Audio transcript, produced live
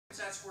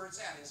that's where it's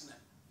at, isn't it?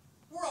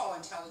 We're all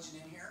intelligent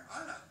in here.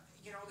 I'm not,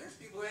 there's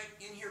people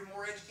in here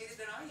more educated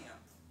than I am.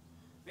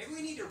 Maybe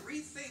we need to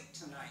rethink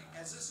tonight,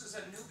 as this is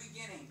a new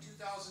beginning,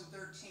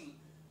 2013.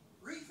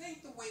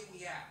 Rethink the way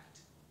we act.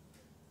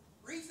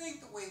 Rethink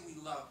the way we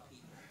love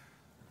people.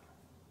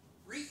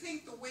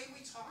 Rethink the way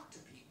we talk to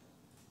people.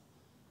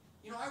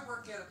 I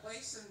work at a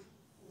place, and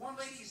one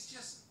lady's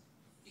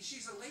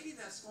she's a lady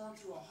that's going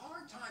through a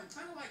hard time,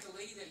 kind of like a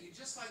lady that you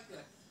just like to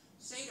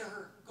say to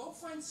her, go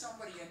find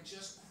somebody and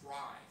just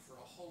cry for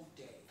a whole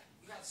day.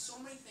 You got so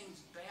many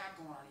things bad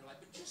going on in your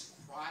life, but just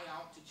cry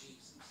out to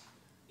Jesus.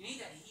 You need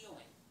that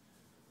healing.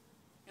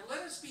 And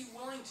let us be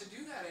willing to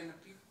do that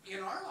in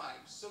our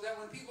lives, so that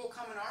when people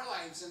come in our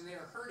lives and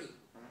they're hurting,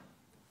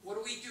 what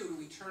do? Do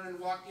we turn and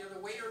walk the other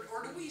way,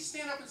 or do we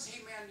stand up and say,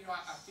 hey man,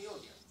 I feel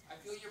you. I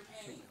feel your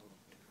pain.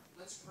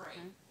 Let's pray.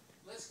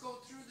 Let's go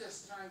through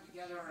this time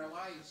together in our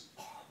lives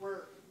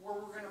where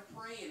we're going to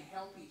pray and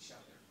help each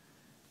other.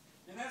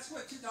 And that's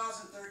what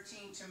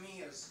 2013 to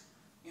me is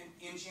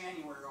in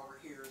January over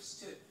here,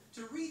 is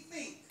to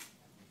rethink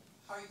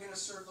how you're going to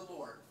serve the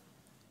Lord.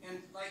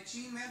 And like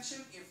Gene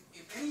mentioned,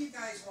 if any of you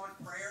guys want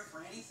prayer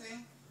for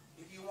anything,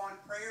 if you want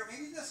prayer,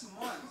 maybe this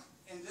month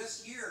and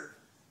this year,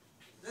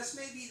 this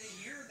may be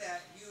the year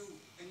that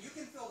and you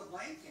can fill the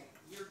blank in.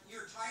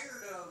 You're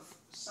tired of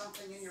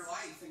something in your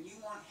life and you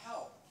want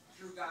help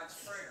through God's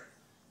prayer.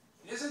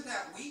 It isn't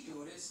that we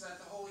do it, it's that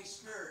the Holy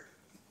Spirit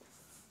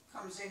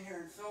comes in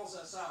here and fills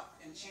us up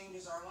and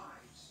changes our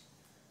lives.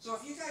 So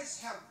if you guys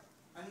have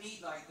a need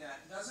like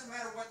that, it doesn't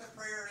matter what the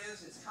prayer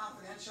is, it's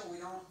confidential, we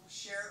don't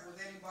share it with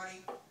anybody.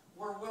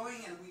 We're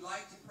willing and we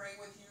like to pray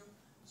with you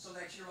so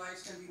that your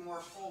lives can be more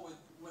full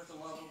with the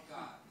love of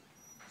God.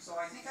 So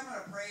I think I'm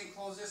going to pray and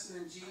close this, and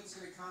then Gene's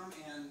going to come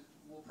and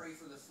we'll pray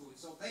for the food.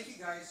 So thank you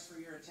guys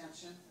for your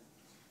attention.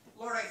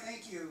 Lord, I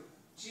thank you,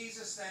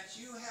 Jesus, that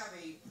you have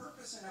a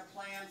purpose and a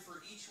plan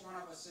for each one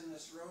of us in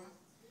this room.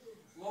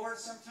 Lord,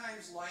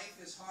 sometimes life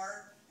is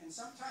hard, and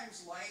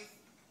sometimes life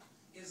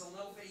is a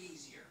little bit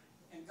easier.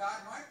 And God,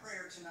 my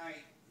prayer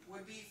tonight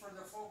would be for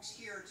the folks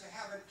here to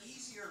have an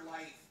easier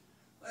life.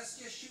 Let's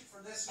just shoot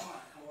for this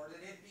month, Lord,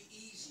 that it'd be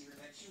easier,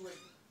 that you would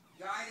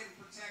guide and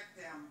protect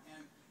them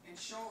and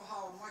show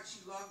how much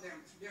you love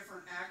them through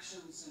different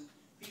actions and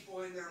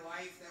people in their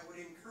life that would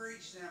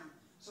encourage them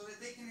so that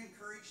they can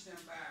encourage them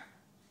back.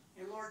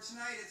 And Lord,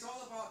 tonight it's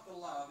all about the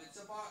love. It's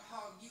about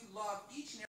how you love each and every